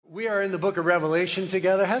We are in the book of Revelation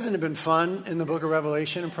together. Hasn't it been fun in the book of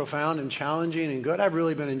Revelation, and profound and challenging and good? I've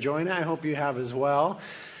really been enjoying it. I hope you have as well.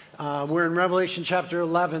 We're in Revelation chapter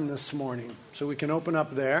 11 this morning, so we can open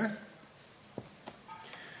up there.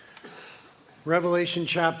 Revelation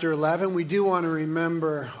chapter 11. We do want to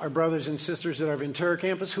remember our brothers and sisters at our Ventura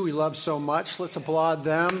campus who we love so much. Let's applaud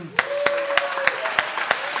them.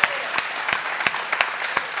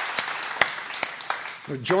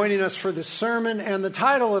 They're joining us for this sermon, and the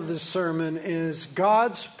title of this sermon is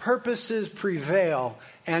God's Purposes Prevail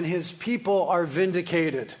and His People Are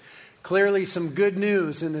Vindicated. Clearly some good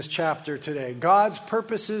news in this chapter today. God's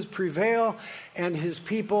purposes prevail and His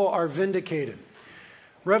people are vindicated.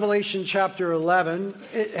 Revelation chapter 11,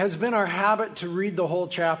 it has been our habit to read the whole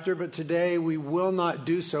chapter, but today we will not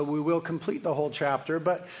do so. We will complete the whole chapter,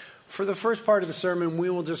 but for the first part of the sermon, we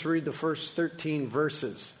will just read the first 13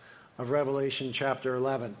 verses of Revelation chapter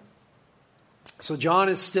 11. So John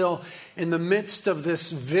is still in the midst of this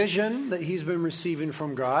vision that he's been receiving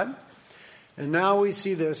from God. And now we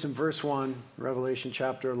see this in verse 1, Revelation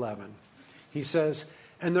chapter 11. He says,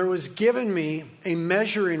 "And there was given me a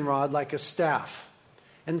measuring rod like a staff.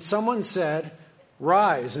 And someone said,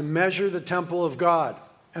 'Rise and measure the temple of God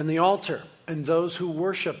and the altar and those who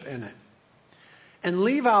worship in it. And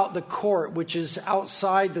leave out the court which is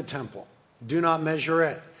outside the temple. Do not measure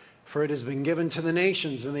it. For it has been given to the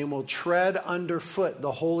nations, and they will tread underfoot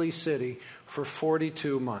the holy city for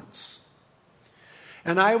 42 months.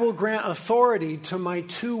 And I will grant authority to my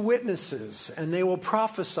 2 witnesses, and they will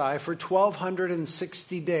prophesy for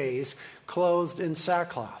 1,260 days, clothed in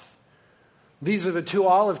sackcloth. These are the 2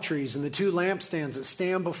 olive trees and the 2 lampstands that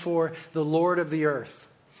stand before the Lord of the earth.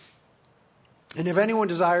 And if anyone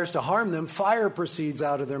desires to harm them, fire proceeds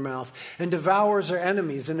out of their mouth and devours their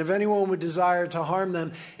enemies. And if anyone would desire to harm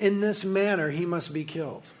them in this manner, he must be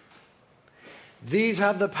killed. These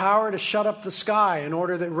have the power to shut up the sky in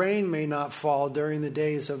order that rain may not fall during the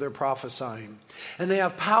days of their prophesying. And they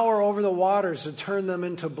have power over the waters to turn them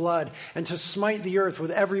into blood and to smite the earth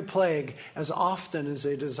with every plague as often as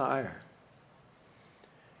they desire.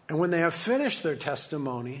 And when they have finished their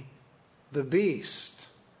testimony, the beast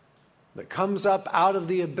that comes up out of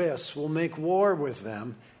the abyss will make war with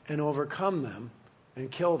them and overcome them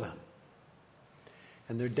and kill them.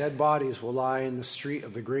 And their dead bodies will lie in the street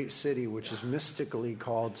of the great city, which is mystically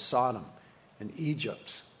called Sodom and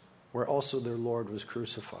Egypt, where also their Lord was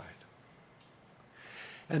crucified.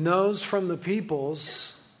 And those from the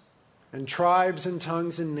peoples and tribes and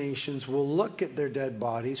tongues and nations will look at their dead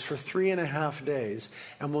bodies for 3.5 days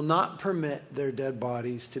and will not permit their dead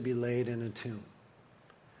bodies to be laid in a tomb.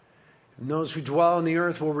 And those who dwell on the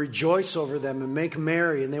earth will rejoice over them and make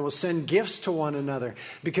merry, and they will send gifts to one another,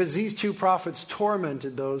 because these 2 prophets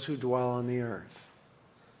tormented those who dwell on the earth.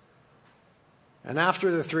 And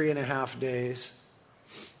after the 3.5 days,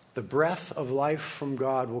 the breath of life from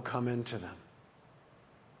God will came into them,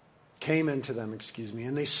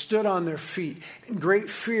 and they stood on their feet, and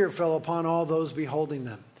great fear fell upon all those beholding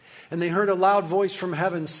them. And they heard a loud voice from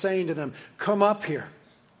heaven saying to them, 'Come up here.'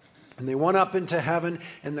 And they went up into heaven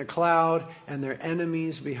in the cloud, and their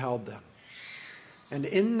enemies beheld them. And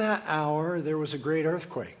in that hour there was a great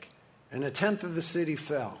earthquake, and 1/10 of the city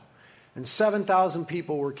fell, and 7,000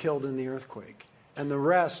 people were killed in the earthquake, and the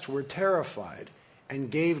rest were terrified and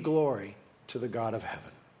gave glory to the God of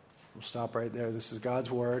heaven." We'll stop right there. This is God's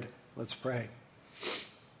word. Let's pray.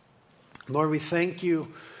 Lord, we thank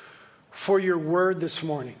you for your word this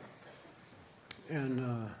morning.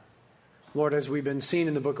 And Lord, as we've been seeing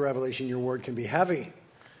in the book of Revelation, your word can be heavy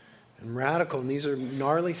and radical, and these are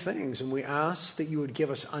gnarly things. And we ask that you would give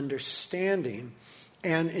us understanding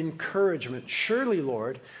and encouragement. Surely,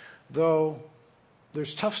 Lord, though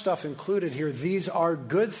there's tough stuff included here, these are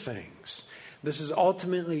good things. This is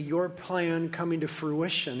ultimately your plan coming to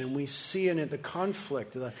fruition, and we see in it the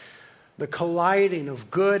conflict, the colliding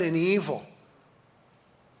of good and evil,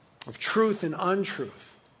 of truth and untruth,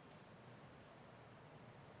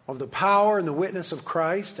 of the power and the witness of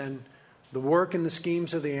Christ and the work and the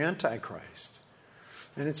schemes of the Antichrist.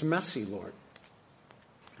 And it's messy, Lord,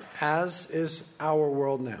 as is our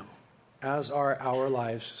world now, as are our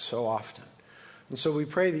lives so often. And so we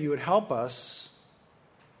pray that you would help us,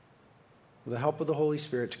 with the help of the Holy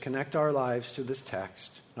Spirit, to connect our lives to this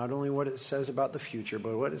text, not only what it says about the future,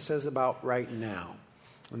 but what it says about right now,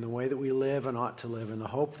 and the way that we live and ought to live, and the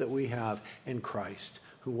hope that we have in Christ,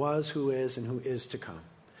 who was, who is, and who is to come.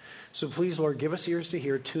 So please, Lord, give us ears to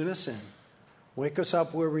hear. Tune us in. Wake us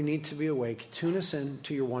up where we need to be awake. Tune us in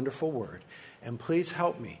to your wonderful word. And please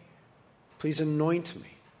help me. Please anoint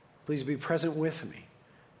me. Please be present with me,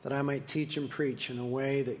 that I might teach and preach in a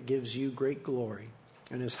way that gives you great glory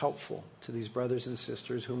and is helpful to these brothers and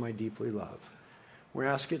sisters whom I deeply love. We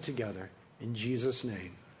ask it together in Jesus'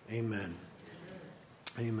 name. Amen.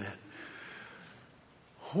 Amen.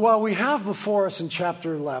 Well, we have before us in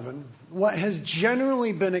chapter 11 what has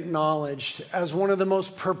generally been acknowledged as one of the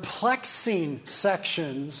most perplexing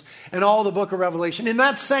sections in all the book of Revelation. And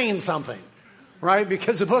that's saying something, right?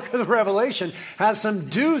 Because the book of the Revelation has some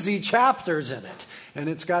doozy chapters in it. And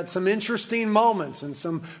it's got some interesting moments and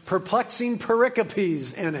some perplexing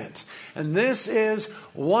pericopes in it. And this is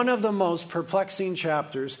one of the most perplexing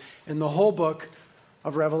chapters in the whole book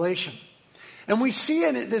of Revelation. And we see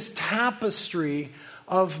in it this tapestry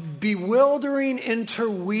of bewildering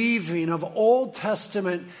interweaving of Old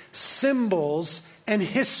Testament symbols and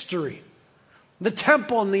history. The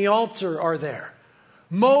temple and the altar are there.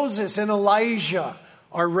 Moses and Elijah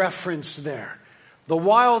are referenced there. The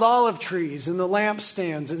wild olive trees and the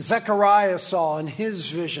lampstands that Zechariah saw in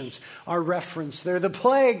his visions are referenced there. The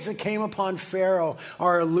plagues that came upon Pharaoh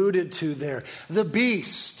are alluded to there. The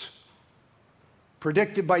beast,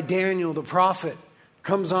 predicted by Daniel the prophet,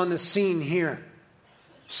 comes on the scene here.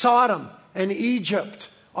 Sodom and Egypt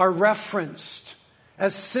are referenced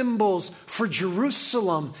as symbols for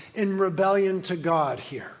Jerusalem in rebellion to God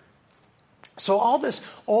here. So all this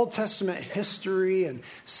Old Testament history and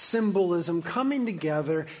symbolism coming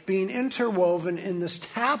together, being interwoven in this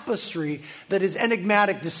tapestry that is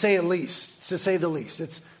enigmatic to say the least.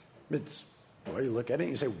 It's well, you look at it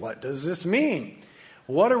and you say, what does this mean?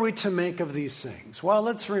 What are we to make of these things? Well,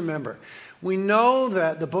 let's remember. We know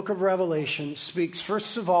that the book of Revelation speaks,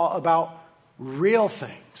 first of all, about real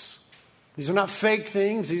things. These are not fake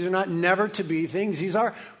things. These are not never to be things. These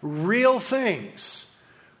are real things.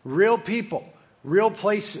 Real people, real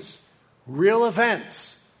places, real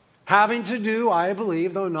events, having to do, I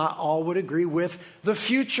believe, though not all would agree, with the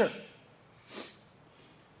future.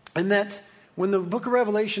 And that when the book of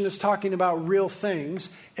Revelation is talking about real things,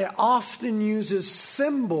 it often uses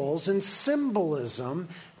symbols and symbolism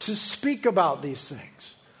to speak about these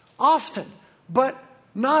things. Often, but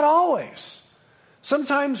not always.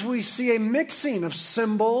 Sometimes we see a mixing of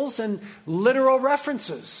symbols and literal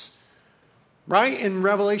references. Right? In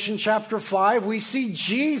Revelation chapter 5, we see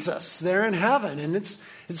Jesus there in heaven, and it's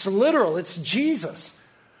literal, it's Jesus.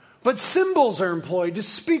 But symbols are employed to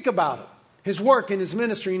speak about him, his work and his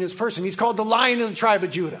ministry and his person. He's called the Lion of the tribe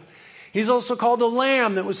of Judah. He's also called the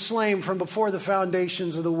Lamb that was slain from before the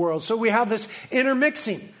foundations of the world. So we have this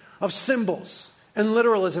intermixing of symbols and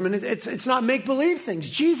literalism, and it's not make-believe things.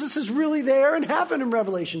 Jesus is really there in heaven in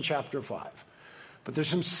Revelation chapter 5. But there's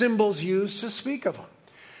some symbols used to speak of him.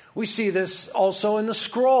 We see this also in the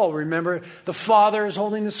scroll. Remember, the Father is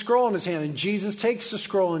holding the scroll in his hand, and Jesus takes the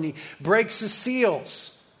scroll and he breaks the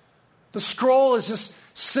seals. The scroll is this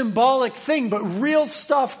symbolic thing, but real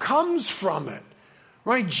stuff comes from it.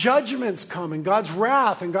 Right? Judgments come, and God's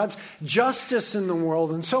wrath and God's justice in the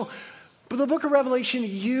world. And so, but the book of Revelation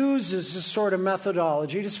uses this sort of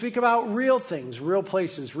methodology to speak about real things, real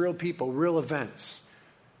places, real people, real events,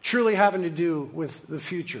 truly having to do with the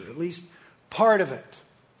future, at least part of it.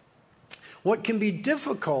 What can be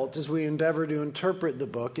difficult as we endeavor to interpret the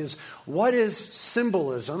book is what is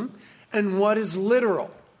symbolism and what is literal.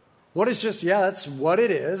 What is just, that's what it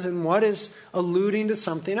is, and what is alluding to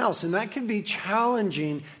something else. And that can be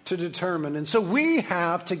challenging to determine. And so we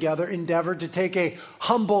have together endeavored to take a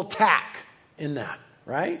humble tack in that,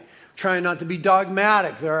 right? Trying not to be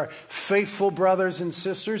dogmatic. There are faithful brothers and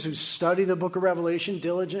sisters who study the book of Revelation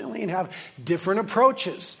diligently and have different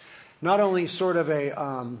approaches. Not only sort of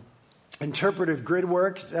a interpretive grid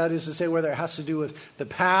work, that is to say whether it has to do with the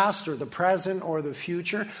past or the present or the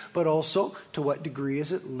future, but also to what degree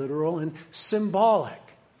is it literal and symbolic.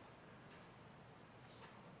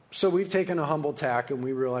 So we've taken a humble tack and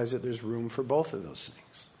we realize that there's room for both of those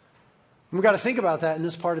things. And we've got to think about that in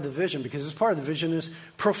this part of the vision, because this part of the vision is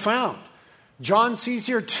profound. John sees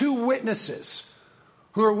here two witnesses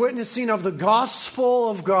who are witnessing of the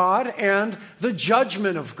gospel of God and the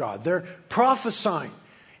judgment of God. They're prophesying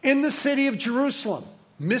in the city of Jerusalem.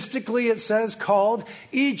 Mystically, it says, called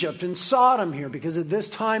Egypt and Sodom here, because at this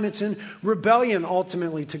time it's in rebellion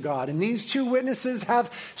ultimately to God. And these two witnesses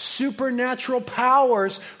have supernatural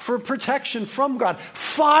powers for protection from God.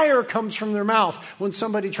 Fire comes from their mouth when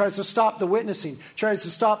somebody tries to stop the witnessing, tries to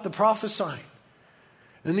stop the prophesying.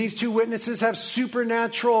 And these two witnesses have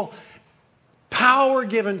supernatural power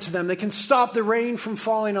given to them. They can stop the rain from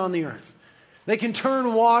falling on the earth. They can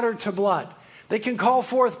turn water to blood. They can call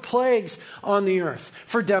forth plagues on the earth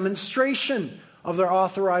for demonstration of their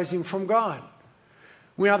authorizing from God.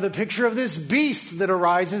 We have the picture of this beast that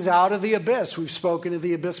arises out of the abyss. We've spoken of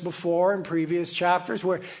the abyss before in previous chapters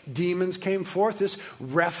where demons came forth, this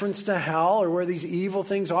reference to hell or where these evil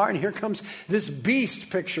things are. And here comes this beast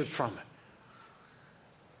pictured from it.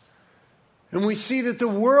 And we see that the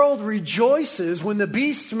world rejoices when the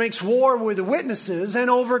beast makes war with the witnesses and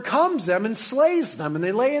overcomes them and slays them. And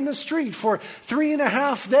they lay in the street for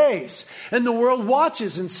 3.5 days. And the world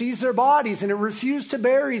watches and sees their bodies, and it refused to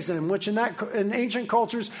bury them, which in ancient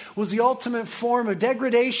cultures was the ultimate form of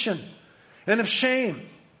degradation and of shame.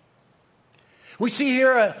 We see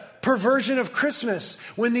here a perversion of Christmas.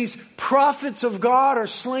 When these prophets of God are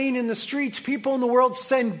slain in the streets, people in the world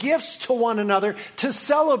send gifts to one another to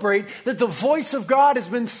celebrate that the voice of God has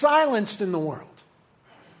been silenced in the world.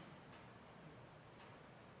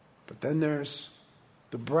 But then there's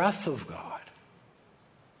the breath of God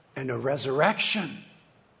and a resurrection,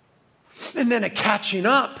 and then a catching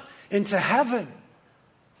up into heaven,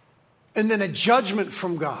 and then a judgment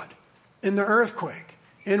from God in the earthquake,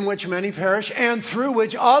 in which many perish and through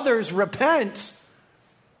which others repent,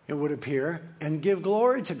 it would appear, and give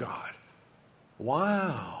glory to God.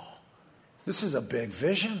 Wow. This is a big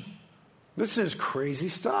vision. This is crazy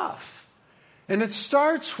stuff. And it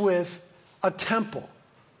starts with a temple,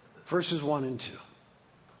 verses 1 and 2.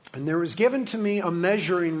 And there was given to me a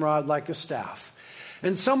measuring rod like a staff.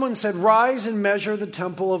 And someone said, rise and measure the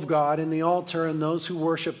temple of God and the altar and those who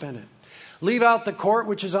worship in it. Leave out the court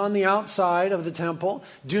which is on the outside of the temple.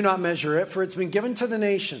 Do not measure it, for it's been given to the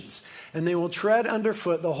nations, and they will tread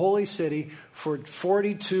underfoot the holy city for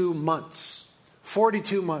 42 months.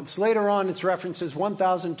 42 months. Later on, its references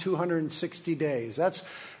 1,260 days. That's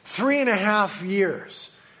 3.5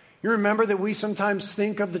 years. You remember that we sometimes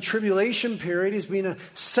think of the tribulation period as being a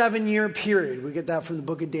 7-year period. We get that from the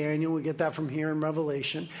book of Daniel. We get that from here in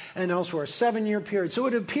Revelation and elsewhere. 7-year period. So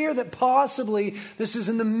it would appear that possibly this is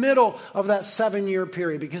in the middle of that 7-year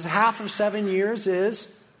period, because half of 7 years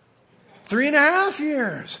is 3.5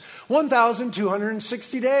 years.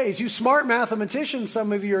 1,260 days. You smart mathematicians,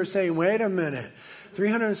 some of you are saying, wait a minute.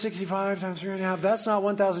 365 times 3.5, that's not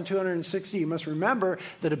 1,260. You must remember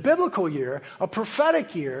that a biblical year, a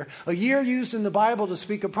prophetic year, a year used in the Bible to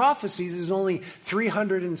speak of prophecies is only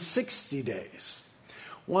 360 days.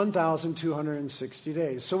 1,260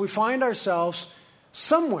 days. So we find ourselves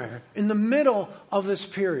somewhere in the middle of this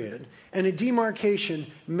period and a demarcation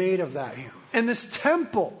made of that here. And this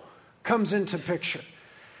temple comes into picture.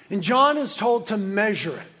 And John is told to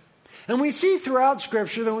measure it. And we see throughout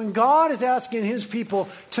Scripture that when God is asking his people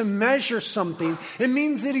to measure something, it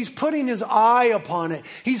means that he's putting his eye upon it.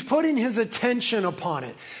 He's putting his attention upon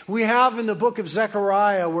it. We have in the book of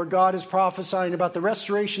Zechariah, where God is prophesying about the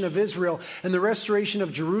restoration of Israel and the restoration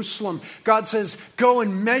of Jerusalem. God says, go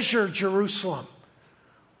and measure Jerusalem.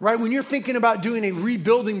 Right? When you're thinking about doing a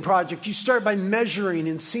rebuilding project, you start by measuring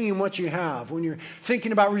and seeing what you have. When you're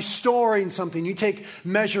thinking about restoring something, you take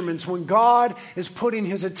measurements. When God is putting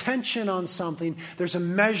his attention on something, there's a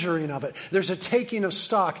measuring of it. There's a taking of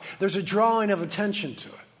stock. There's a drawing of attention to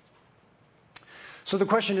it. So the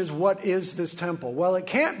question is, what is this temple? Well, it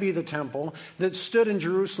can't be the temple that stood in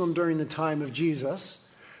Jerusalem during the time of Jesus.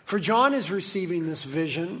 For John is receiving this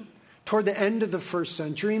vision toward the end of the first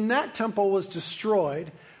century, and that temple was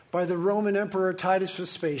destroyed by the Roman Emperor Titus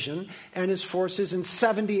Vespasian and his forces in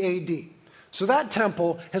 70 AD. So that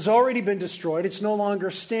temple has already been destroyed. It's no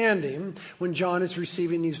longer standing when John is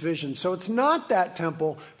receiving these visions. So it's not that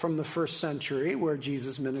temple from the first century where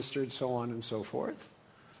Jesus ministered, so on and so forth.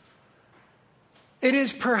 It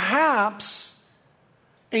is perhaps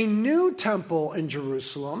a new temple in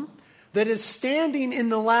Jerusalem that is standing in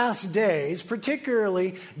the last days,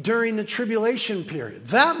 particularly during the tribulation period.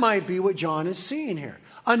 That might be what John is seeing here.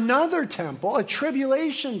 Another temple, a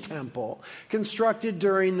tribulation temple, constructed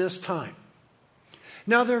during this time.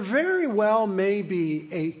 Now, there very well may be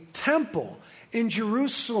a temple in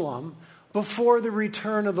Jerusalem before the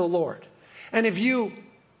return of the Lord. And if you,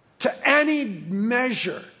 to any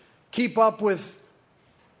measure, keep up with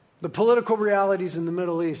the political realities in the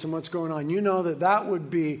Middle East and what's going on, you know that that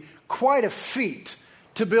would be quite a feat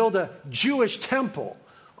to build a Jewish temple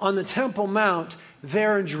on the Temple Mount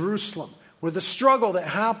there in Jerusalem, with the struggle that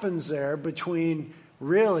happens there between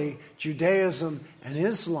really Judaism and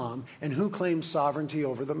Islam and who claims sovereignty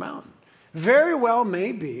over the mountain. Very well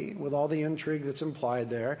may be, with all the intrigue that's implied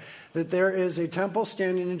there, that there is a temple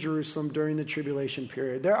standing in Jerusalem during the tribulation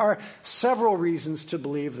period. There are several reasons to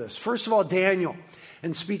believe this. First of all, Daniel,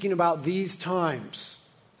 in speaking about these times,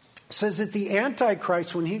 says that the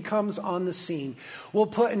Antichrist, when he comes on the scene, will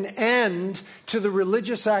put an end to the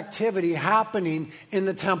religious activity happening in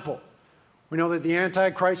the temple. We know that the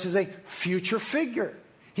Antichrist is a future figure.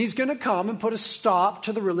 He's going to come and put a stop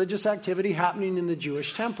to the religious activity happening in the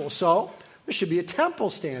Jewish temple. So there should be a temple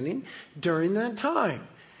standing during that time.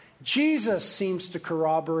 Jesus seems to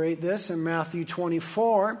corroborate this in Matthew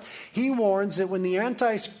 24. He warns that when the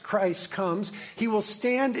Antichrist comes, he will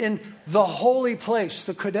stand in the holy place,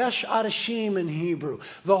 the Kodesh Adashim in Hebrew,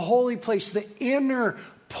 the holy place, the inner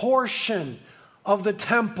portion of the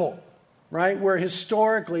temple, right, where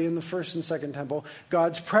historically in the first and second temple,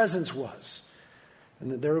 God's presence was.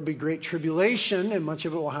 And that there will be great tribulation, and much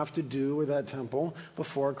of it will have to do with that temple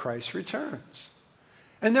before Christ returns.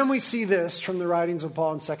 And then we see this from the writings of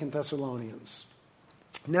Paul in 2 Thessalonians.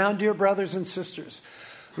 Now, dear brothers and sisters,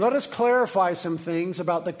 let us clarify some things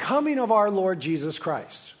about the coming of our Lord Jesus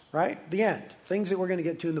Christ, right? The end. Things that we're going to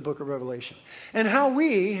get to in the book of Revelation. And how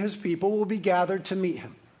we, his people, will be gathered to meet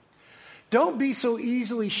him. Don't be so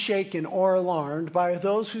easily shaken or alarmed by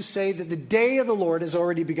those who say that the day of the Lord has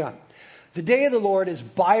already begun. The day of the Lord is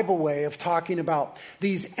Bible way of talking about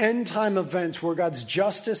these end time events where God's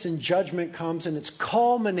justice and judgment comes and it's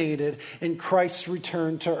culminated in Christ's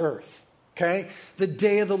return to earth. Okay? The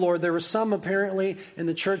day of the Lord. There were some apparently in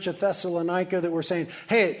the church of Thessalonica that were saying,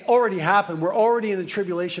 hey, it already happened. We're already in the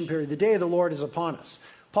tribulation period. The day of the Lord is upon us.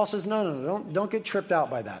 Paul says, no, don't get tripped out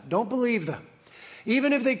by that. Don't believe them.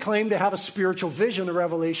 Even if they claim to have a spiritual vision of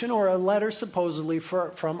Revelation or a letter supposedly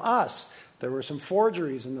from us. There were some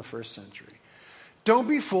forgeries in the first century. Don't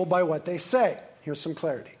be fooled by what they say. Here's some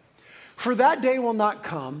clarity. For that day will not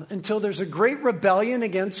come until there's a great rebellion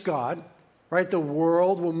against God, right? The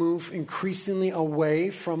world will move increasingly away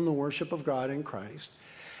from the worship of God in Christ.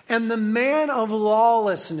 And the man of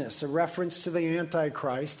lawlessness, a reference to the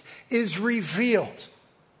Antichrist, is revealed.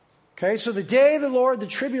 Okay, so the day of the Lord, the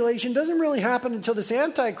tribulation, doesn't really happen until this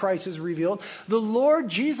Antichrist is revealed. The Lord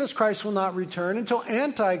Jesus Christ will not return until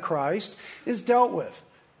Antichrist is dealt with.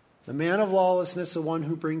 The man of lawlessness, the one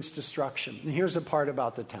who brings destruction. And here's the part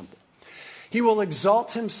about the temple. He will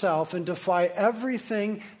exalt himself and defy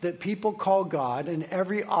everything that people call God and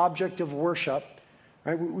every object of worship.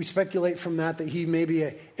 Right? We speculate from that he may be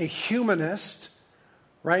a humanist,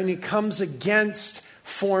 right? And he comes against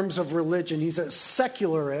forms of religion. He's a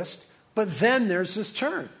secularist. But then there's this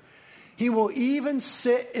turn. He will even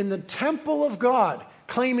sit in the temple of God,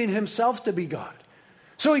 claiming himself to be God.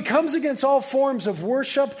 So he comes against all forms of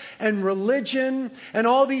worship and religion and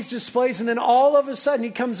all these displays. And then all of a sudden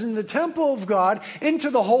he comes in the temple of God, into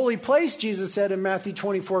the holy place, Jesus said in Matthew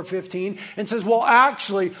 24:15, and says, well,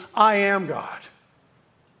 actually, I am God.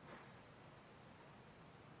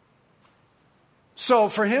 So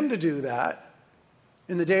for him to do that,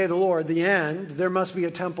 in the day of the Lord, the end, there must be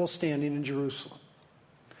a temple standing in Jerusalem.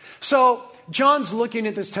 So John's looking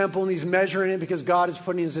at this temple and he's measuring it because God is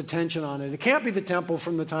putting his attention on it. It can't be the temple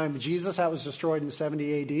from the time of Jesus that was destroyed in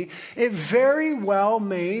 70 AD. It very well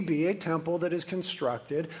may be a temple that is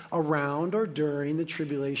constructed around or during the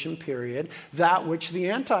tribulation period, that which the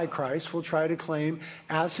Antichrist will try to claim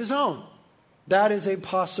as his own. That is a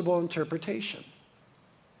possible interpretation.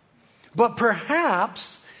 But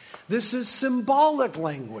perhaps this is symbolic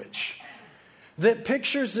language that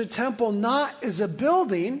pictures the temple not as a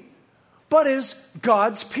building, but as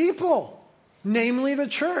God's people, namely the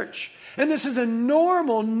church. And this is a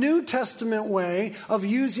normal New Testament way of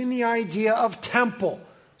using the idea of temple.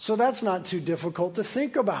 So that's not too difficult to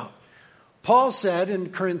think about. Paul said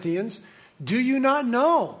in Corinthians, do you not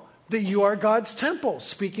know that you are God's temple?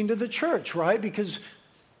 Speaking to the church, right? Because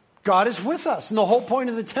God is with us. And the whole point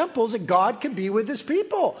of the temple is that God can be with his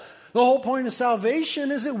people. The whole point of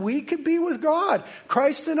salvation is that we could be with God.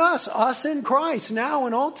 Christ in us in Christ, now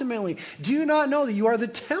and ultimately. Do you not know that you are the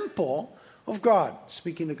temple of God?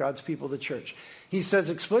 Speaking to God's people, the church. He says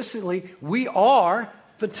explicitly, we are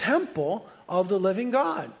the temple of the living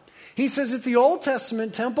God. He says that the Old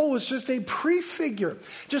Testament temple was just a prefigure,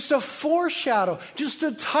 just a foreshadow, just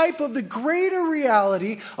a type of the greater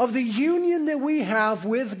reality of the union that we have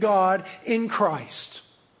with God in Christ.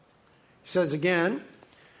 He says again,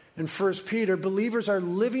 in 1 Peter, believers are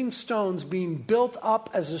living stones being built up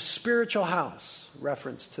as a spiritual house.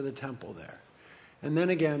 Reference to the temple there. And then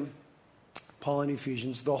again, Paul in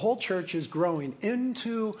Ephesians, the whole church is growing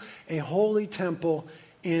into a holy temple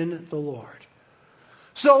in the Lord.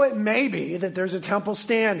 So it may be that there's a temple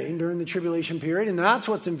standing during the tribulation period, and that's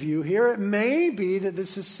what's in view here. It may be that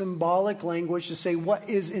this is symbolic language to say what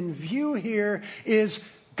is in view here is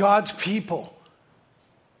God's people.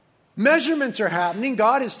 Measurements are happening.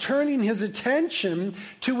 God is turning his attention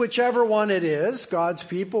to whichever one it is, God's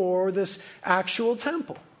people or this actual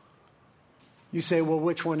temple. You say, well,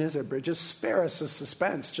 which one is it, Bridget? Spare us the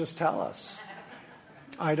suspense. Just tell us.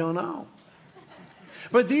 I don't know.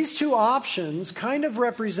 But these two options kind of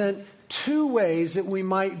represent two ways that we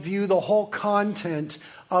might view the whole content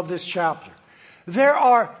of this chapter. There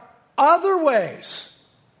are other ways,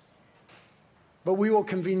 but we will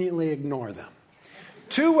conveniently ignore them.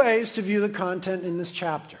 Two ways to view the content in this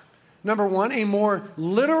chapter. Number one, a more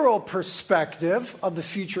literal perspective of the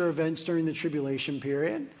future events during the tribulation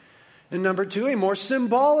period. And number two, a more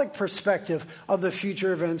symbolic perspective of the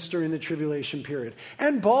future events during the tribulation period.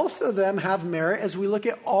 And both of them have merit as we look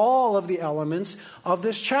at all of the elements of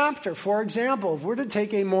this chapter. For example, if we're to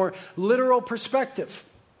take a more literal perspective,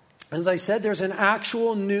 as I said, there's an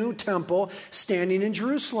actual new temple standing in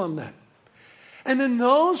Jerusalem then. And then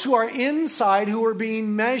those who are inside, who are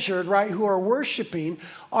being measured, right, who are worshiping,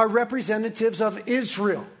 are representatives of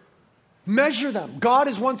Israel. Measure them. God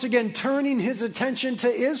is once again turning his attention to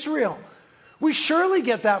Israel. We surely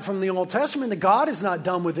get that from the Old Testament, that God is not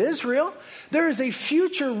done with Israel. There is a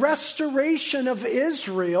future restoration of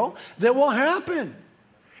Israel that will happen.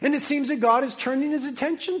 And it seems that God is turning his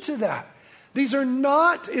attention to that. These are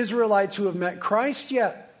not Israelites who have met Christ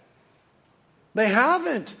yet. They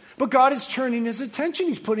haven't. But God is turning his attention.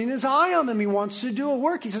 He's putting his eye on them. He wants to do a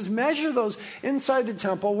work. He says, measure those inside the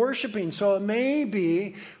temple worshiping. So it may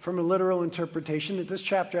be, from a literal interpretation, that this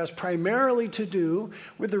chapter has primarily to do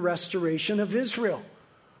with the restoration of Israel.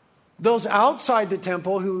 Those outside the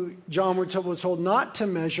temple, who John was told not to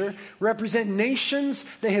measure, represent nations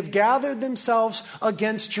that have gathered themselves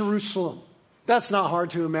against Jerusalem. That's not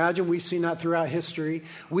hard to imagine. We've seen that throughout history.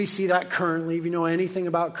 We see that currently. If you know anything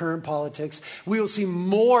about current politics, we will see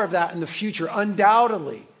more of that in the future,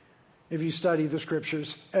 undoubtedly, if you study the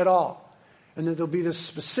scriptures at all. And that there'll be this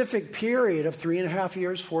specific period of 3.5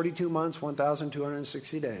 years, 42 months,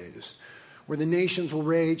 1,260 days, where the nations will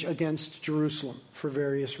rage against Jerusalem for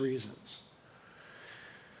various reasons.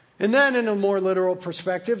 And then, in a more literal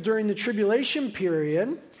perspective, during the tribulation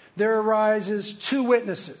period, there arises two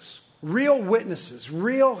witnesses. Real witnesses,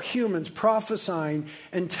 real humans prophesying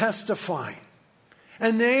and testifying.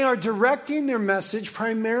 And they are directing their message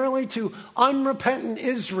primarily to unrepentant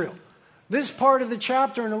Israel. This part of the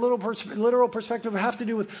chapter, in a literal perspective, have to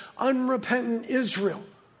do with unrepentant Israel.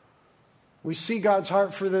 We see God's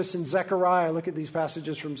heart for this in Zechariah. Look at these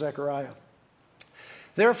passages from Zechariah.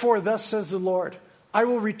 Therefore, thus says the Lord, I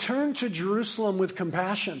will return to Jerusalem with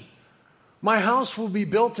compassion. My house will be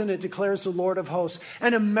built in it, declares the Lord of hosts,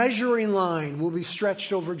 and a measuring line will be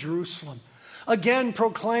stretched over Jerusalem. Again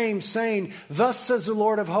proclaim, saying, thus says the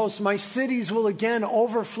Lord of hosts, my cities will again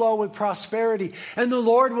overflow with prosperity, and the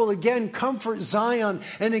Lord will again comfort Zion,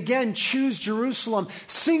 and again choose Jerusalem.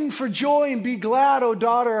 Sing for joy and be glad, O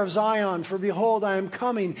daughter of Zion, for behold, I am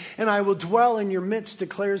coming, and I will dwell in your midst,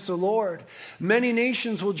 declares the Lord. Many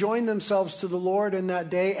nations will join themselves to the Lord in that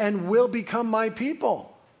day, and will become my people.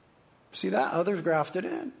 See that? Others grafted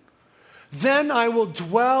in. Then I will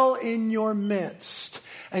dwell in your midst,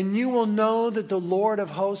 and you will know that the Lord of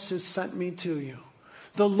hosts has sent me to you.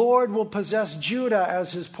 The Lord will possess Judah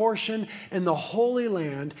as his portion in the Holy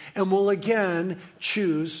Land, and will again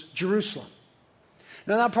choose Jerusalem.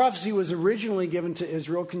 Now that prophecy was originally given to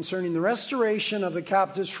Israel concerning the restoration of the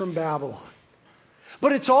captives from Babylon.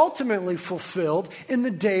 But it's ultimately fulfilled in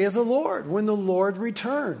the day of the Lord, when the Lord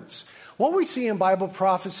returns. What we see in Bible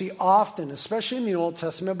prophecy often, especially in the Old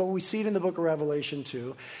Testament, but we see it in the book of Revelation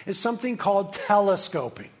too, is something called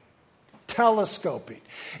telescoping. Telescoping.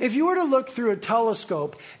 If you were to look through a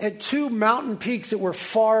telescope at two mountain peaks that were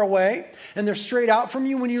far away, and they're straight out from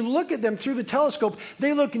you, when you look at them through the telescope,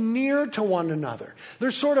 they look near to one another.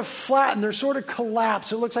 They're sort of flattened, they're sort of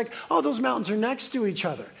collapsed. It looks like, oh, those mountains are next to each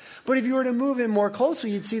other. But if you were to move in more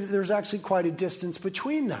closely, you'd see that there's actually quite a distance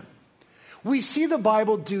between them. We see the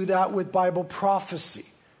Bible do that with Bible prophecy,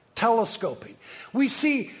 telescoping. We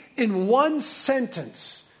see in one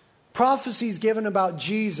sentence prophecies given about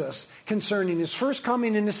Jesus concerning his first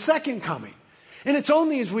coming and his second coming. And it's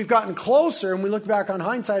only as we've gotten closer and we look back on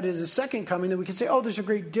hindsight as his second coming that we can say, oh, there's a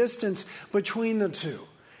great distance between the two.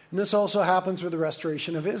 And this also happens with the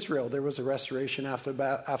restoration of Israel. There was a restoration after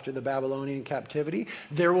the Babylonian captivity.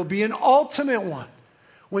 There will be an ultimate one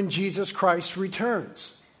when Jesus Christ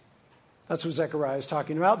returns. That's what Zechariah is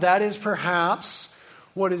talking about. That is perhaps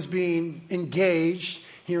what is being engaged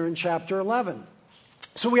here in chapter 11.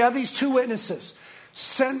 So we have these two witnesses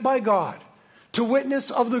sent by God to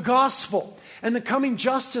witness of the gospel and the coming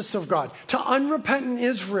justice of God to unrepentant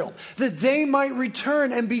Israel, that they might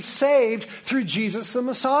return and be saved through Jesus the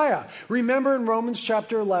Messiah. Remember in Romans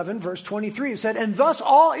chapter 11, verse 23, it said, and thus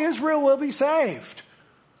all Israel will be saved.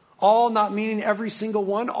 All not meaning every single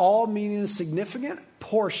one, all meaning a significant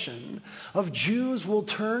portion of Jews will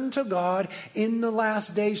turn to God in the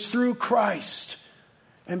last days through Christ.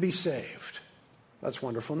 and be saved. That's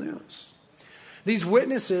wonderful news. These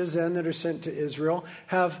witnesses then that are sent to Israel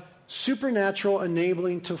have supernatural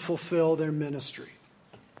enabling to fulfill their ministry.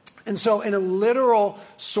 And so in a literal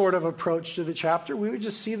sort of approach to the chapter, we would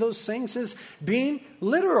just see those things as being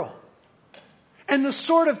literal. And the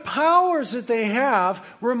sort of powers that they have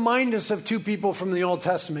remind us of two people from the Old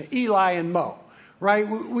Testament, Eli and Mo, right?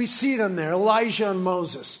 We see them there, Elijah and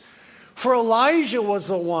Moses. For Elijah was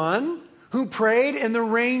the one who prayed and the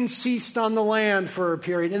rain ceased on the land for a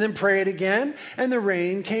period, and then prayed again and the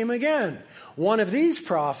rain came again. One of these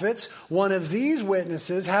prophets, one of these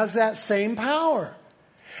witnesses has that same power.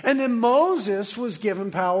 And then Moses was given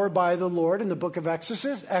power by the Lord in the book of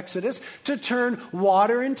Exodus to turn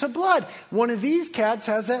water into blood. One of these cats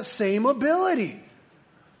has that same ability.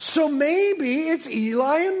 So maybe it's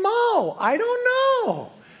Eli and Mo. I don't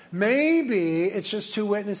know. Maybe it's just two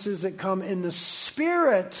witnesses that come in the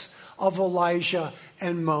spirit of Elijah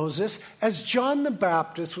and Moses, as John the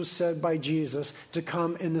Baptist was said by Jesus to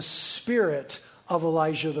come in the spirit of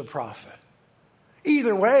Elijah the prophet.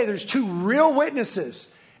 Either way, there's two real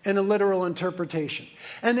witnesses in a literal interpretation.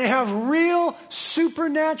 And they have real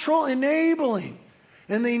supernatural enabling.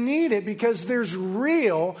 And they need it because there's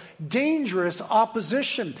real dangerous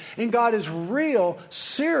opposition. And God is real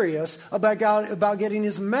serious about getting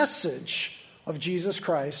his message of Jesus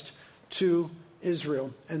Christ to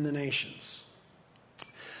Israel and the nations.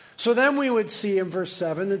 So then we would see in verse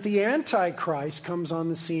 7 that the Antichrist comes on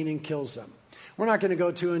the scene and kills them. We're not going to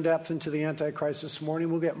go too in depth into the Antichrist this morning.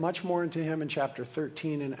 We'll get much more into him in chapter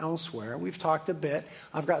 13 and elsewhere. We've talked a bit.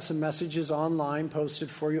 I've got some messages online posted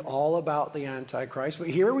for you all about the Antichrist. But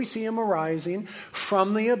here we see him arising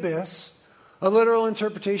from the abyss. A literal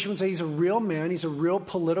interpretation would say he's a real man. He's a real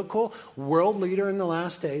political world leader in the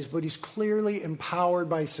last days, but he's clearly empowered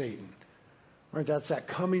by Satan. Right? That's that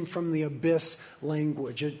coming from the abyss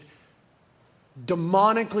language. A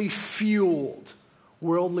demonically fueled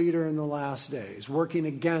world leader in the last days, working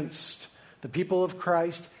against the people of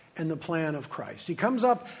Christ and the plan of Christ. He comes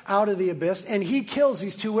up out of the abyss and he kills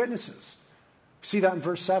these two witnesses. See that in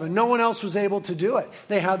verse 7. No one else was able to do it.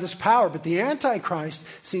 They had this power, but the Antichrist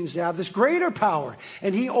seems to have this greater power,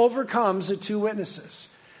 and he overcomes the two witnesses.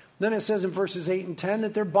 Then it says in verses 8 and 10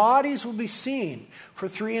 that their bodies will be seen for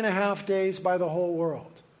 3.5 days by the whole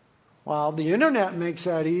world. Well, the internet makes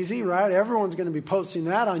that easy, right? Everyone's going to be posting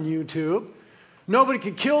that on YouTube. Nobody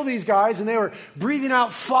could kill these guys, and they were breathing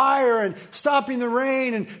out fire and stopping the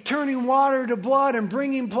rain and turning water to blood and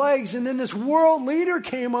bringing plagues. And then this world leader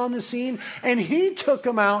came on the scene, and he took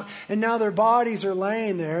them out, and now their bodies are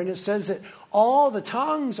laying there. And it says that all the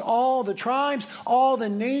tongues, all the tribes, all the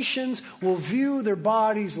nations will view their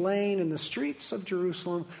bodies laying in the streets of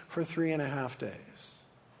Jerusalem for 3.5 days.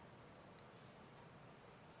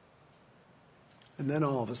 And then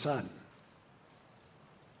all of a sudden,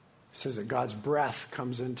 it says that God's breath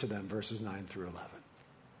comes into them, verses 9 through 11.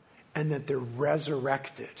 And that they're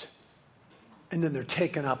resurrected. And then they're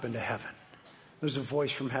taken up into heaven. There's a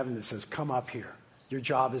voice from heaven that says, come up here. Your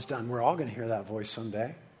job is done. We're all going to hear that voice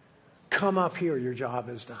someday. Come up here. Your job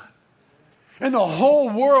is done. And the whole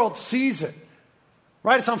world sees it.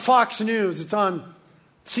 Right? It's on Fox News. It's on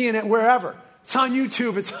CNN, wherever. It's on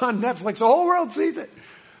YouTube. It's on Netflix. The whole world sees it.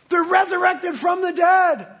 They're resurrected from the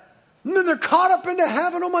dead. And then they're caught up into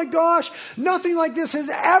heaven. Oh my gosh, nothing like this has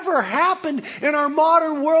ever happened in our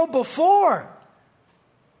modern world before.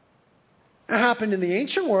 It happened in the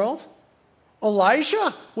ancient world.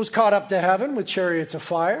 Elijah was caught up to heaven with chariots of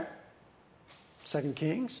fire. 2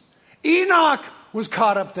 Kings. Enoch was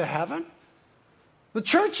caught up to heaven. The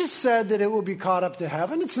church has said that it will be caught up to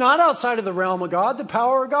heaven. It's not outside of the realm of God, the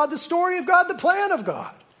power of God, the story of God, the plan of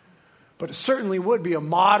God. But it certainly would be a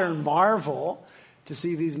modern marvel to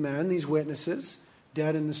see these men, these witnesses,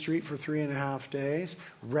 dead in the street for 3.5 days,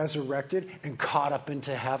 resurrected and caught up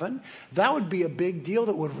into heaven. That would be a big deal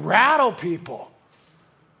that would rattle people.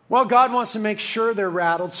 Well, God wants to make sure they're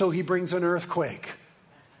rattled, so he brings an earthquake.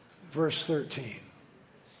 Verse 13.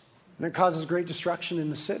 And it causes great destruction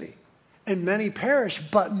in the city. And many perish,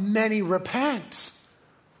 but many repent.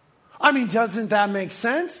 I mean, doesn't that make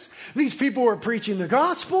sense? These people were preaching the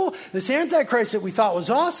gospel. This Antichrist that we thought was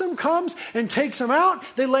awesome comes and takes them out.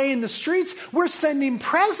 They lay in the streets. We're sending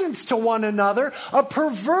presents to one another. A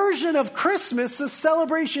perversion of Christmas, a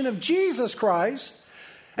celebration of Jesus Christ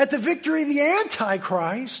at the victory of the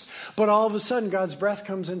Antichrist. But all of a sudden, God's breath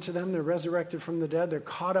comes into them. They're resurrected from the dead. They're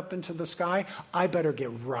caught up into the sky. I better get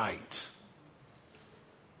right.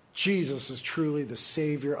 Jesus is truly the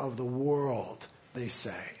Savior of the world, they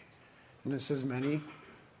say. And it says many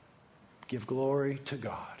give glory to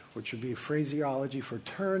God, which would be phraseology for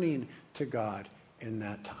turning to God in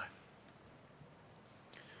that time.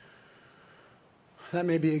 That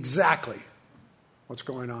may be exactly what's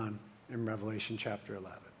going on in Revelation chapter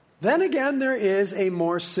 11. Then again, there is a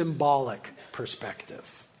more symbolic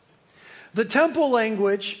perspective. The temple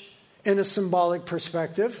language, in a symbolic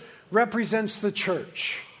perspective, represents the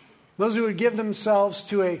church. Those who would give themselves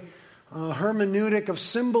to a hermeneutic of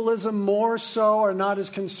symbolism more so are not as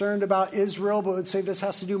concerned about Israel, but would say this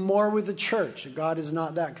has to do more with the church. God is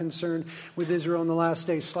not that concerned with Israel in the last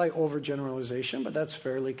days. Slight overgeneralization, but that's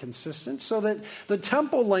fairly consistent. So that the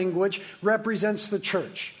temple language represents the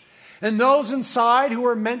church. And those inside who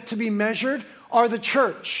are meant to be measured are the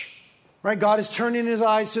church. Right? God is turning his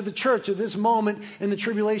eyes to the church at this moment in the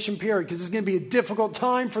tribulation period, because it's going to be a difficult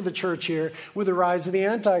time for the church here with the rise of the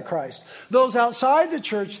Antichrist. Those outside the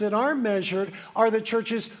church that aren't measured are the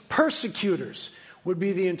church's persecutors, would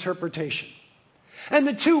be the interpretation. And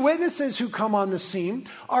the two witnesses who come on the scene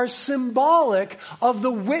are symbolic of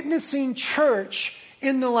the witnessing church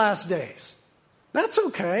in the last days. That's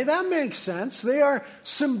okay. That makes sense. They are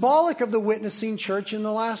symbolic of the witnessing church in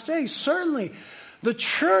the last days. Certainly, the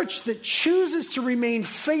church that chooses to remain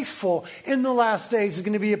faithful in the last days is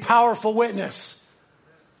going to be a powerful witness.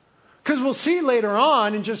 Because we'll see later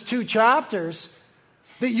on in just 2 chapters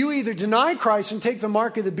that you either deny Christ and take the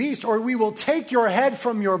mark of the beast, or we will take your head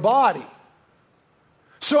from your body.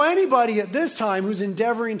 So anybody at this time who's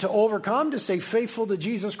endeavoring to overcome, to stay faithful to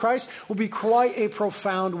Jesus Christ, will be quite a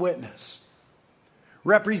profound witness.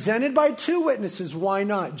 Represented by 2 witnesses, why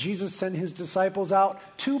not? Jesus sent his disciples out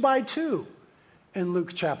 2 by 2. In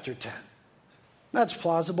Luke chapter 10. That's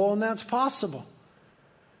plausible and that's possible.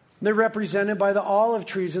 They're represented by the olive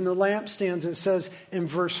trees and the lampstands, it says in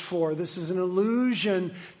verse 4. This is an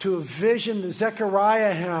allusion to a vision that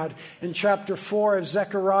Zechariah had in chapter 4 of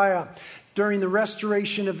Zechariah during the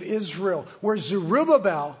restoration of Israel, where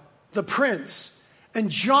Zerubbabel, the prince,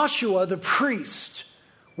 and Joshua, the priest,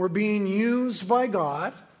 were being used by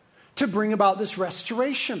God to bring about this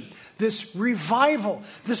restoration, this revival,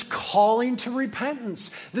 this calling to repentance,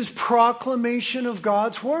 this proclamation of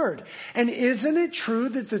God's word. And isn't it true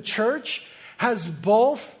that the church has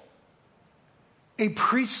both a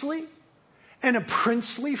priestly and a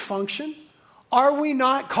princely function? Are we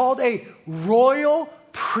not called a royal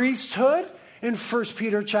priesthood in 1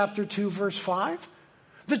 Peter chapter 2, verse 5?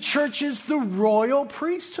 The church is the royal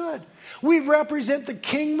priesthood. We represent the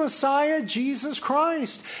King Messiah, Jesus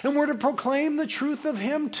Christ, and we're to proclaim the truth of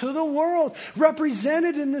him to the world,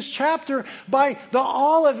 represented in this chapter by the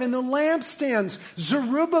olive and the lampstands,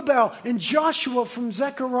 Zerubbabel and Joshua from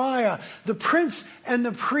Zechariah, the prince and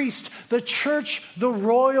the priest, the church, the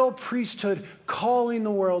royal priesthood, calling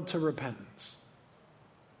the world to repentance.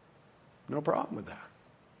 No problem with that.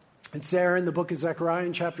 It's there in the book of Zechariah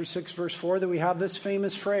in chapter 6, verse 4, that we have this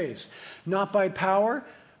famous phrase, not by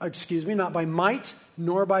might,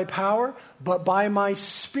 nor by power, but by my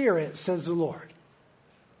Spirit, says the Lord.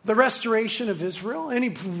 The restoration of Israel, any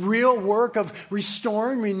real work of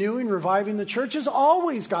restoring, renewing, reviving the church has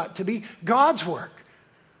always got to be God's work.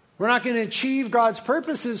 We're not going to achieve God's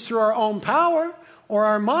purposes through our own power or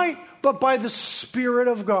our might, but by the Spirit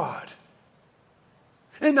of God.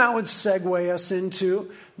 And that would segue us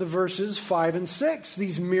into the verses 5 and 6.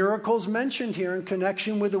 These miracles mentioned here in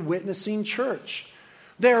connection with the witnessing church.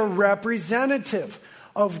 They're representative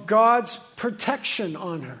of God's protection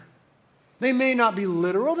on her. They may not be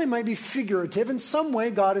literal, they might be figurative. In some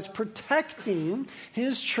way, God is protecting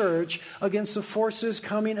his church against the forces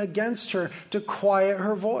coming against her to quiet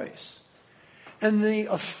her voice. And the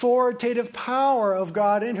authoritative power of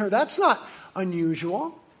God in her, that's not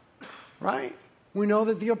unusual, right? We know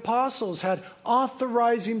that the apostles had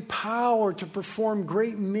authorizing power to perform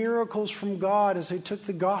great miracles from God as they took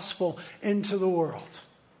the gospel into the world.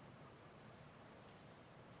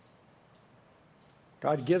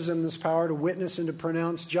 God gives them this power to witness and to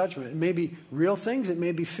pronounce judgment. It may be real things, it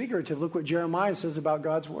may be figurative. Look what Jeremiah says about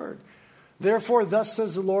God's word. Therefore, thus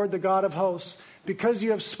says the Lord, the God of hosts, because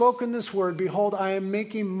you have spoken this word, behold, I am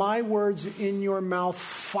making my words in your mouth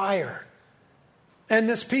fire. And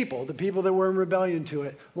this people, the people that were in rebellion to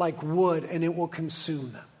it, like wood, and it will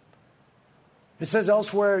consume them. It says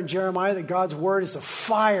elsewhere in Jeremiah that God's word is a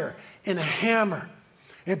fire and a hammer.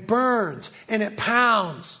 It burns and it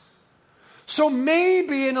pounds. So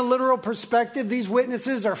maybe in a literal perspective, these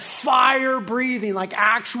witnesses are fire breathing, like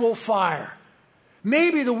actual fire.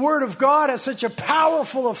 Maybe the word of God has such a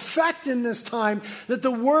powerful effect in this time that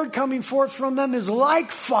the word coming forth from them is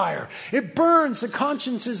like fire. It burns the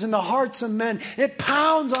consciences and the hearts of men. It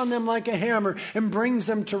pounds on them like a hammer and brings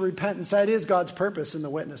them to repentance. That is God's purpose in the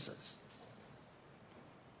witnesses.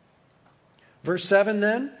 Verse 7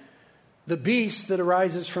 then, The beast that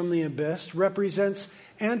arises from the abyss represents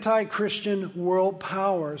anti-Christian world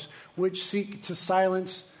powers which seek to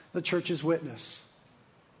silence the church's witness.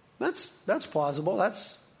 That's plausible.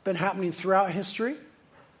 That's been happening throughout history.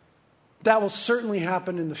 That will certainly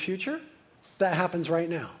happen in the future. That happens right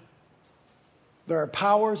now. There are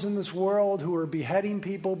powers in this world who are beheading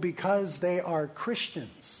people because they are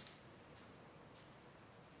Christians.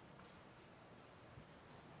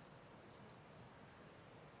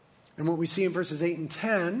 And what we see in verses 8 and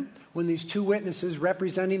 10, when these two witnesses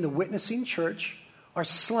representing the witnessing church are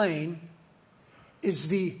slain, is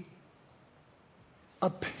the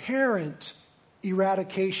apparent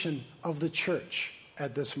eradication of the church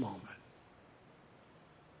at this moment.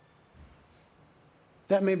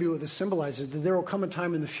 That may be what this symbolizes, that there will come a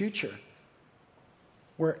time in the future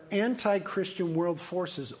where anti-Christian world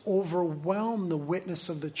forces overwhelm the witness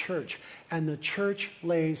of the church, and the church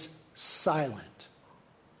lays silent,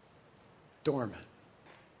 dormant.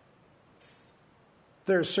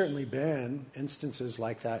 There have certainly been instances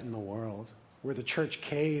like that in the world where the church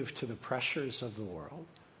caved to the pressures of the world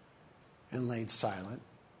and laid silent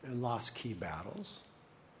and lost key battles.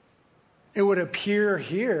 It would appear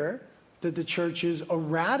here that the church is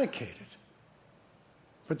eradicated,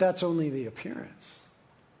 but that's only the appearance.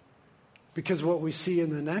 Because what we see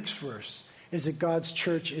in the next verse is that God's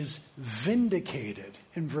church is vindicated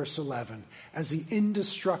in verse 11 as the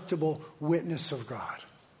indestructible witness of God.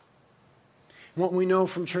 What we know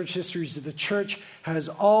from church history is that the church has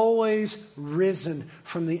always risen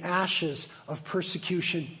from the ashes of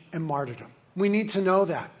persecution and martyrdom. We need to know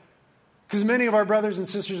that, because many of our brothers and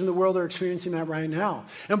sisters in the world are experiencing that right now.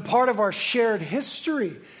 And part of our shared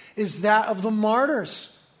history is that of the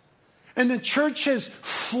martyrs. And the church has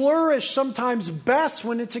flourished sometimes best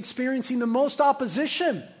when it's experiencing the most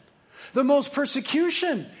opposition, the most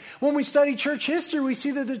persecution. When we study church history, we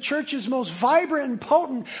see that the church is most vibrant and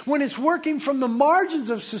potent when it's working from the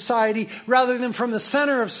margins of society rather than from the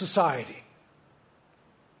center of society.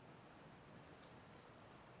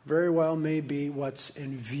 Very well may be what's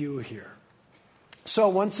in view here. So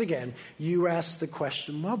once again, you ask the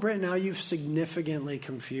question, well, Brent, now you've significantly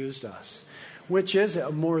confused us. Which is it,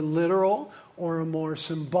 a more literal or a more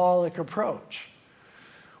symbolic approach?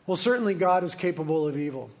 Well, certainly God is capable of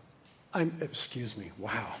evil.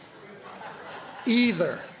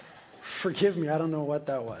 Either. Forgive me, I don't know what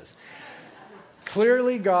that was.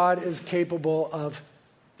 Clearly, God is capable of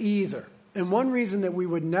either. And one reason that we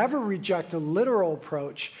would never reject a literal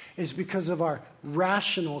approach is because of our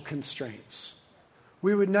rational constraints.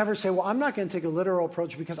 We would never say, well, I'm not going to take a literal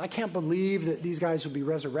approach because I can't believe that these guys would be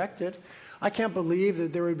resurrected. I can't believe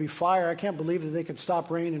that there would be fire. I can't believe that they could stop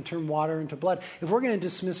rain and turn water into blood. If we're going to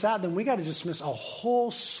dismiss that, then we got to dismiss a whole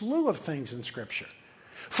slew of things in Scripture.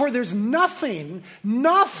 For there's nothing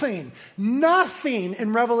in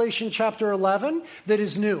Revelation chapter 11 that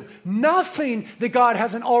is new. Nothing that God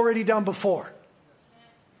hasn't already done before.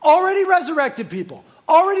 Already resurrected people.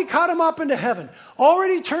 Already caught them up into heaven.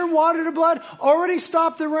 Already turned water to blood. Already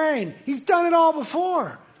stopped the rain. He's done it all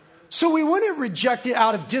before. So we wouldn't reject it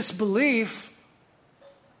out of disbelief.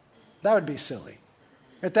 That would be silly.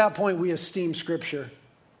 At that point, we esteem Scripture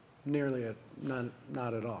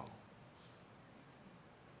not at all.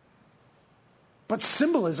 But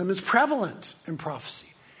symbolism is prevalent in prophecy.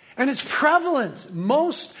 And it's prevalent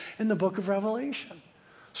most in the book of Revelation.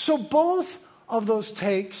 So both of those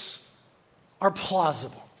takes are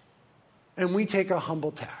plausible. And we take a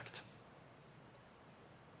humble tact.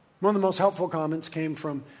 One of the most helpful comments came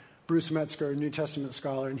from Bruce Metzger, a New Testament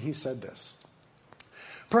scholar, and he said this.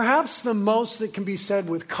 Perhaps the most that can be said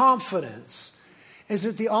with confidence is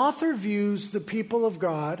that the author views the people of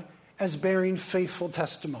God as bearing faithful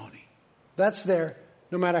testimony. That's there,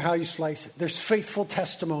 no matter how you slice it. There's faithful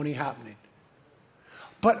testimony happening.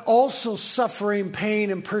 But also suffering, pain,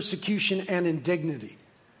 and persecution and indignity.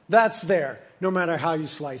 That's there, no matter how you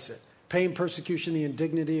slice it. Pain, persecution, the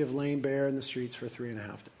indignity of laying bare in the streets for 3.5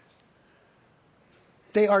 days.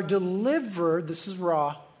 They are delivered, this is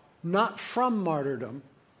raw, not from martyrdom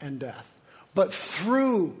and death, but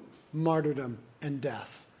through martyrdom and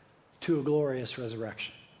death to a glorious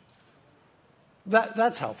resurrection.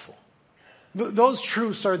 That's helpful. Those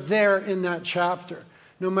truths are there in that chapter,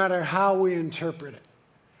 no matter how we interpret it.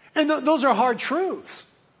 And those are hard truths.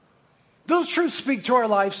 Those truths speak to our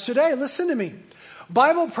lives today. Listen to me.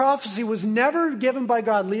 Bible prophecy was never given by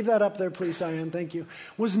God. Leave that up there, please, Diane. Thank you.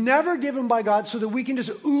 Was never given by God so that we can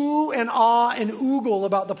just ooh and ah and oogle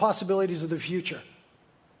about the possibilities of the future.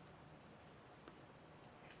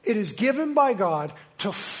 It is given by God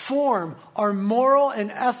to form our moral and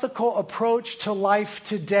ethical approach to life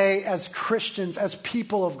today as Christians, as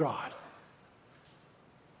people of God.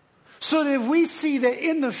 So that if we see that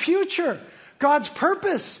in the future, God's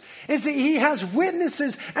purpose is that he has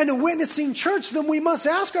witnesses and a witnessing church, then we must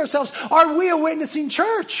ask ourselves, are we a witnessing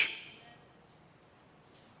church?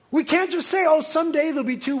 We can't just say, oh, someday there'll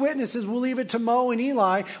be 2 witnesses. We'll leave it to Mo and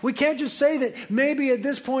Eli. We can't just say that maybe at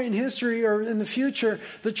this point in history or in the future,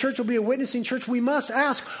 the church will be a witnessing church. We must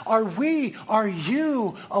ask, are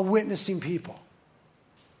you a witnessing people?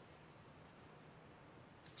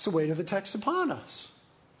 It's the weight of the text upon us.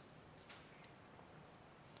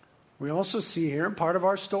 We also see here in part of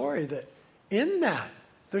our story that in that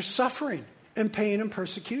there's suffering and pain and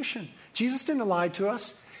persecution. Jesus didn't lie to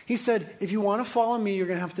us. He said, if you want to follow me, you're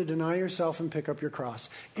going to have to deny yourself and pick up your cross.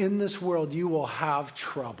 In this world, you will have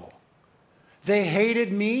trouble. They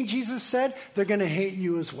hated me, Jesus said, they're going to hate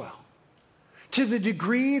you as well. To the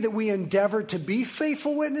degree that we endeavor to be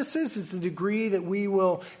faithful witnesses is the degree that we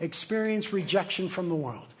will experience rejection from the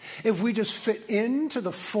world. If we just fit into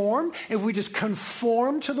the form, if we just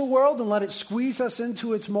conform to the world and let it squeeze us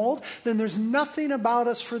into its mold, then there's nothing about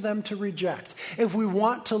us for them to reject. If we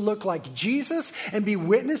want to look like Jesus and be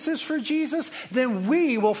witnesses for Jesus, then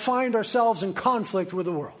we will find ourselves in conflict with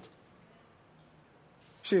the world.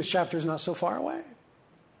 See, this chapter is not so far away.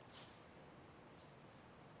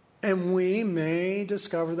 And we may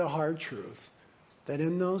discover the hard truth that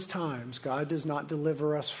in those times, God does not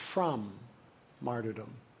deliver us from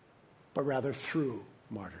martyrdom, but rather through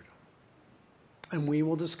martyrdom. And we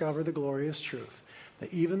will discover the glorious truth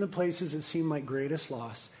that even the places that seem like greatest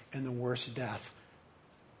loss and the worst death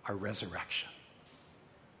are resurrection.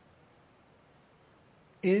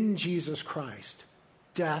 In Jesus Christ,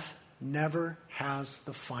 death never has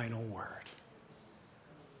the final word.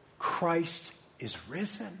 Christ is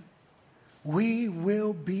risen. We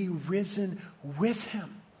will be risen with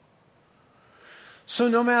him. So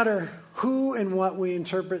no matter who and what we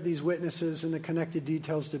interpret these witnesses and the connected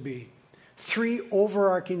details to be, 3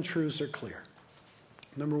 overarching truths are clear.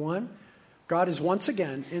 Number 1, God is once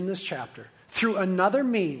again in this chapter, through another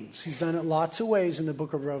means, he's done it lots of ways in the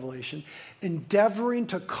book of Revelation, endeavoring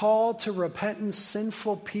to call to repentance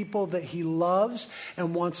sinful people that he loves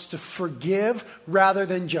and wants to forgive rather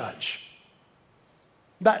than judge.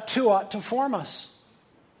 That too ought to form us.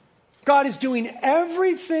 God is doing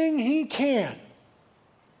everything he can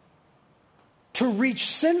to reach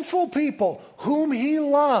sinful people whom he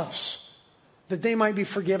loves, that they might be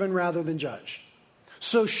forgiven rather than judged.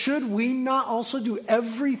 So should we not also do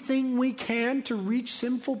everything we can to reach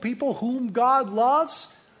sinful people whom God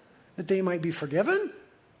loves, that they might be forgiven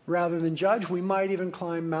rather than judged? We might even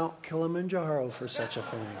climb Mount Kilimanjaro for such a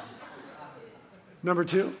thing. Number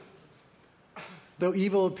 2, though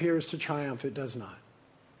evil appears to triumph, it does not.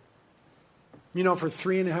 You know, for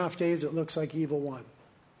 3.5 days, it looks like evil won.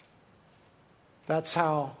 That's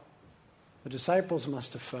how the disciples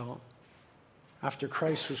must have felt after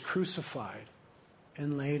Christ was crucified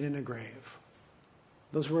and laid in a grave.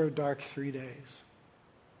 Those were a dark 3 days.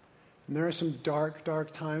 And there are some dark,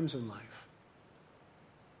 dark times in life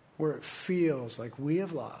where it feels like we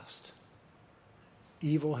have lost.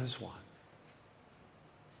 Evil has won.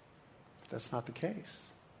 But that's not the case.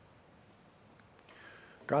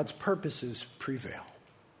 God's purposes prevail,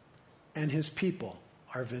 and his people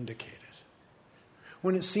are vindicated.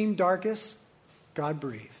 When it seemed darkest, God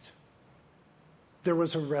breathed. There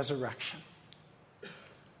was a resurrection.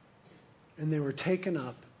 And they were taken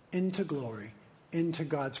up into glory, into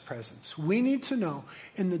God's presence. We need to know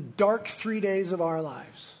in the dark 3 days of our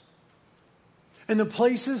lives, in the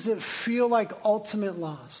places that feel like ultimate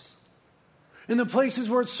loss, in the places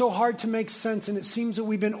where it's so hard to make sense and it seems that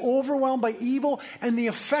we've been overwhelmed by evil and the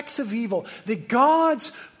effects of evil, that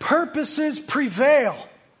God's purposes prevail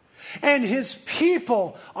and his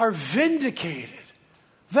people are vindicated.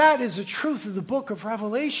 That is the truth of the book of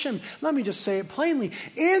Revelation. Let me just say it plainly.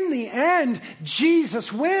 In the end,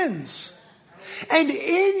 Jesus wins. And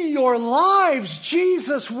in your lives,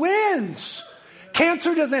 Jesus wins.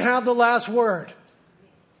 Cancer doesn't have the last word.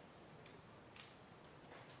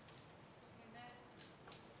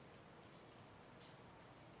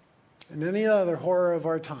 And any other horror of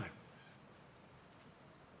our time,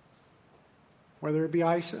 whether it be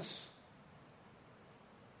ISIS,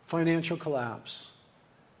 financial collapse,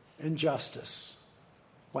 injustice,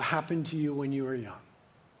 what happened to you when you were young,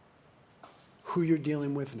 who you're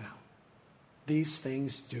dealing with now, these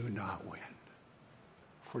things do not win.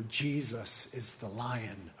 For Jesus is the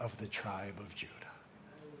Lion of the tribe of Judah,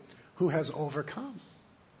 who has overcome.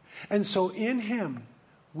 And so in him,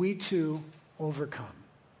 we too overcome.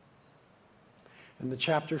 And the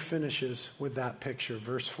chapter finishes with that picture,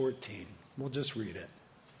 verse 14. We'll just read it.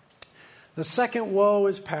 The second woe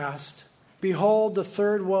is past, Behold, the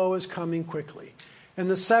third woe is coming quickly. And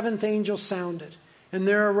the seventh angel sounded, and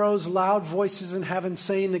there arose loud voices in heaven,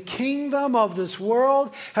 saying, the kingdom of this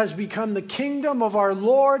world has become the kingdom of our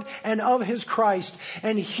Lord and of his Christ,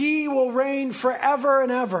 and he will reign forever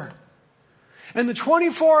and ever. And the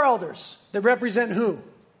 24 elders that represent who?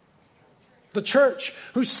 The church,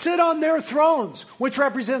 who sit on their thrones, which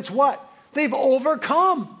represents what? They've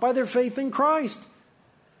overcome by their faith in Christ.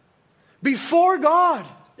 Before God,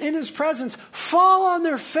 in his presence, fall on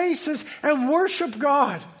their faces and worship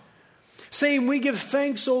God, saying, we give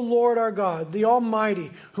thanks, O Lord our God, the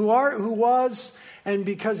Almighty, who was, and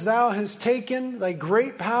because thou hast taken thy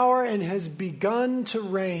great power and has begun to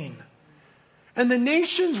reign. And the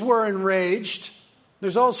nations were enraged.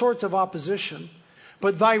 There's all sorts of opposition.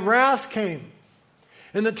 But thy wrath came.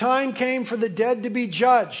 And the time came for the dead to be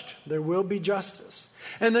judged. There will be justice.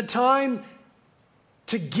 And the time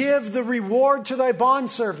to give the reward to thy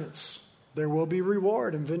bondservants. There will be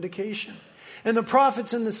reward and vindication. And the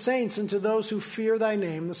prophets and the saints, and to those who fear thy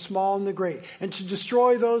name, the small and the great. And to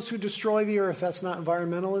destroy those who destroy the earth. That's not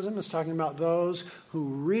environmentalism. It's talking about those who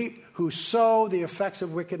reap, who sow the effects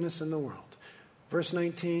of wickedness in the world. Verse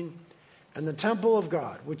 19, and the temple of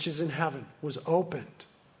God, which is in heaven, was opened.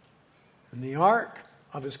 And the ark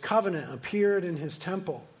of his covenant appeared in his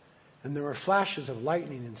temple. And there were flashes of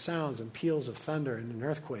lightning and sounds and peals of thunder and an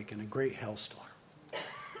earthquake and a great hailstorm.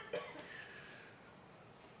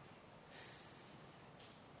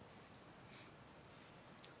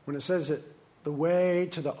 When it says that the way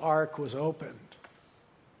to the ark was opened,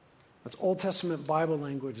 that's Old Testament Bible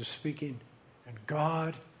language of speaking, and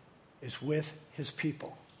God is with his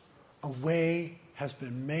people. A way has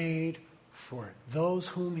been made for those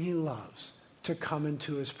whom he loves to come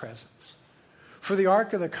into his presence. For the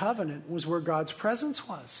Ark of the Covenant was where God's presence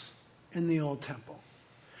was in the old temple.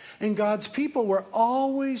 And God's people were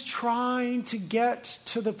always trying to get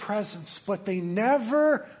to the presence, but they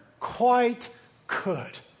never quite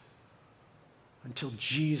could until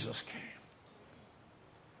Jesus came.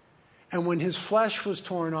 And when his flesh was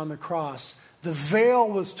torn on the cross, the veil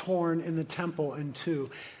was torn in the temple in two,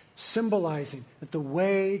 symbolizing that the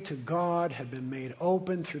way to God had been made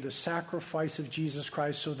open through the sacrifice of Jesus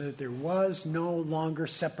Christ, so that there was no longer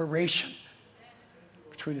separation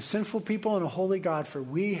between a sinful people and a holy God, for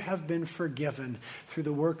we have been forgiven through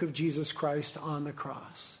the work of Jesus Christ on the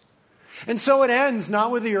cross. And so it ends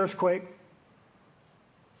not with the earthquake,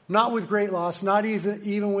 not with great loss, not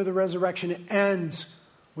even with the resurrection. It ends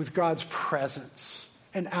with God's presence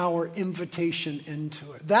and our invitation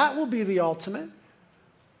into it. That will be the ultimate.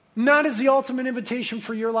 And that is the ultimate invitation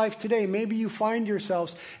for your life today. Maybe you find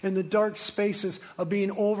yourselves in the dark spaces of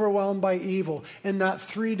being overwhelmed by evil in that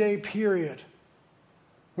 3-day period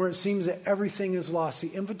where it seems that everything is lost.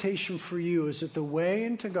 The invitation for you is that the way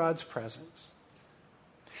into God's presence,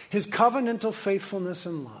 his covenantal faithfulness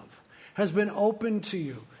and love, has been opened to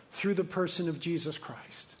you through the person of Jesus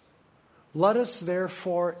Christ. Let us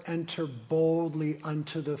therefore enter boldly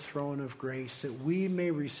unto the throne of grace, that we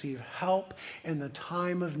may receive help in the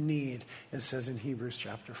time of need, it says in Hebrews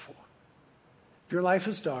chapter 4. If your life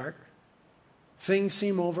is dark, things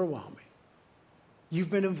seem overwhelming, you've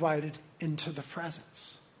been invited into the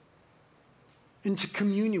presence, into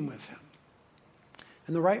communion with him.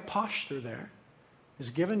 And the right posture there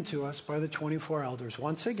is given to us by the 24 elders.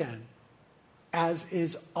 Once again, as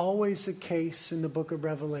is always the case in the book of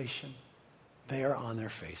Revelation, they are on their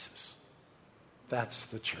faces. That's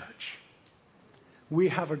the church. We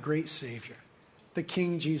have a great Savior, the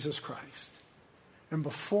King Jesus Christ. And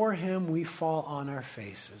before him we fall on our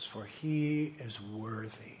faces, for he is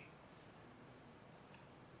worthy.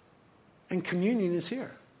 And communion is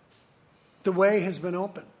here. The way has been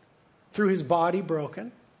opened through his body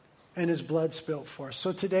broken and his blood spilt for us.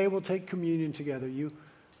 So today we'll take communion together. You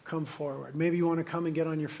come forward. Maybe you want to come and get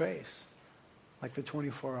on your face like the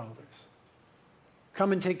 24 elders.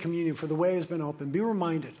 Come and take communion, for the way has been opened. Be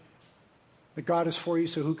reminded that God is for you,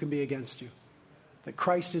 so who can be against you? That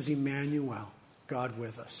Christ is Emmanuel, God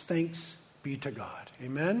with us. Thanks be to God.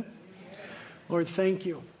 Amen? Amen. Lord, thank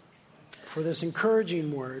you for this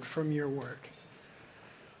encouraging word from your word.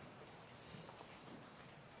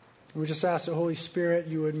 We just ask the Holy Spirit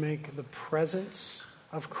you would make the presence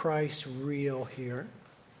of Christ real here.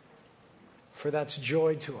 For that's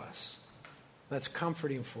joy to us. That's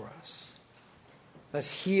comforting for us.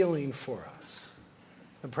 That's healing for us.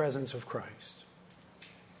 The presence of Christ.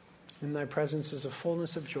 In thy presence is a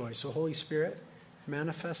fullness of joy. So Holy Spirit,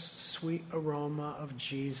 manifest sweet aroma of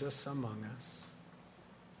Jesus among us.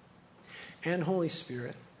 And Holy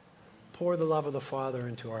Spirit, pour the love of the Father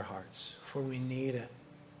into our hearts, for we need it.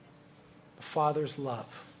 The Father's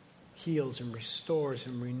love heals and restores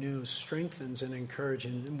and renews, strengthens and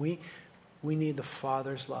encourages. And we need the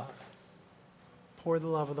Father's love. Pour the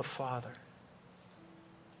love of the Father.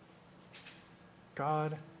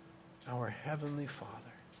 God, our Heavenly Father,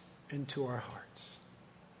 into our hearts.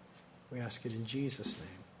 We ask it in Jesus'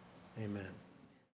 name. Amen.